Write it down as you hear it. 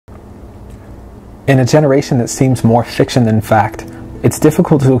In a generation that seems more fiction than fact, it's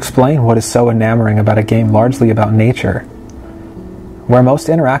difficult to explain what is so enamoring about a game largely about nature. Where most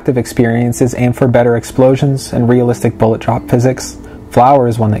interactive experiences aim for better explosions and realistic bullet drop physics, Flower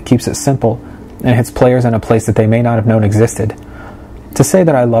is one that keeps it simple and hits players in a place that they may not have known existed. To say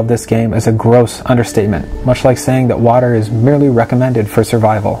that I love this game is a gross understatement, much like saying that water is merely recommended for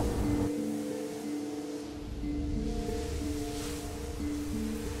survival.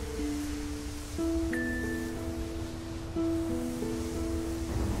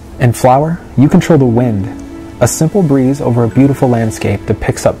 In Flower, you control the wind. A simple breeze over a beautiful landscape that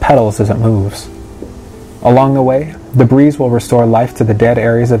picks up petals as it moves. Along the way, the breeze will restore life to the dead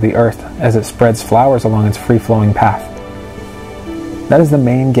areas of the earth as it spreads flowers along its free-flowing path. That is the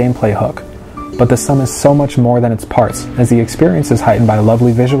main gameplay hook, but the sum is so much more than its parts, as the experience is heightened by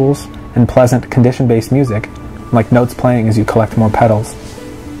lovely visuals and pleasant condition-based music, like notes playing as you collect more petals.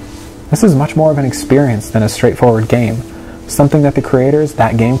 This is much more of an experience than a straightforward game, something that the creators,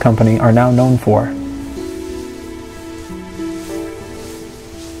 That Game Company, are now known for.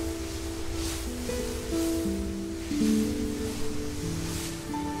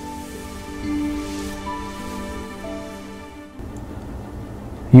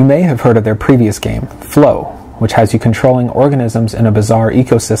 You may have heard of their previous game, Flow, which has you controlling organisms in a bizarre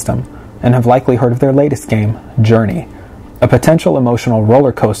ecosystem, and have likely heard of their latest game, Journey, a potential emotional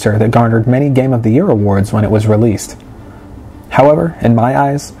roller coaster that garnered many Game of the Year awards when it was released. However, in my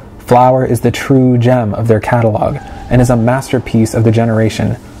eyes, Flower is the true gem of their catalog and is a masterpiece of the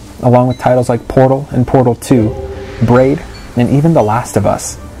generation, along with titles like Portal and Portal 2, Braid, and even The Last of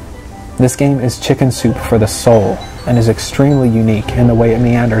Us. This game is chicken soup for the soul and is extremely unique in the way it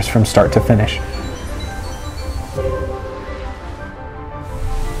meanders from start to finish.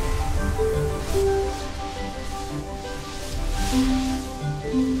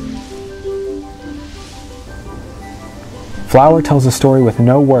 Flower tells a story with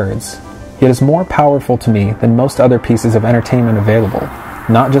no words, yet is more powerful to me than most other pieces of entertainment available,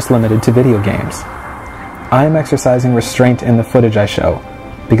 not just limited to video games. I am exercising restraint in the footage I show,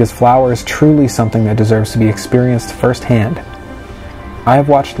 because Flower is truly something that deserves to be experienced firsthand. I have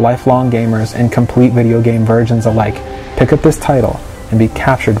watched lifelong gamers and complete video game virgins alike pick up this title and be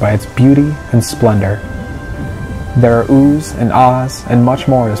captured by its beauty and splendor. There are oohs and ahs and much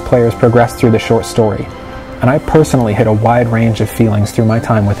more as players progress through the short story, and I personally hit a wide range of feelings through my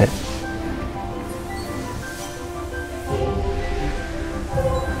time with it.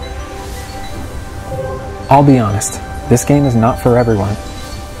 I'll be honest, this game is not for everyone.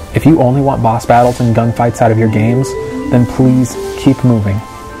 If you only want boss battles and gunfights out of your games, then please keep moving.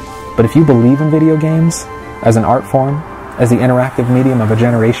 But if you believe in video games, as an art form, as the interactive medium of a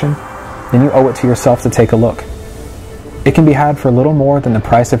generation, then you owe it to yourself to take a look. It can be had for little more than the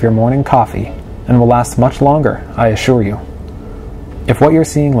price of your morning coffee, and will last much longer, I assure you. If what you're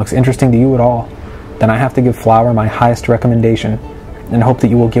seeing looks interesting to you at all, then I have to give Flower my highest recommendation, and hope that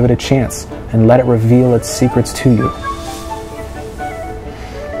you will give it a chance and let it reveal its secrets to you.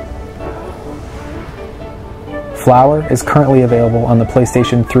 Flower is currently available on the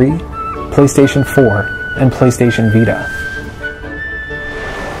PlayStation 3, PlayStation 4, and PlayStation Vita.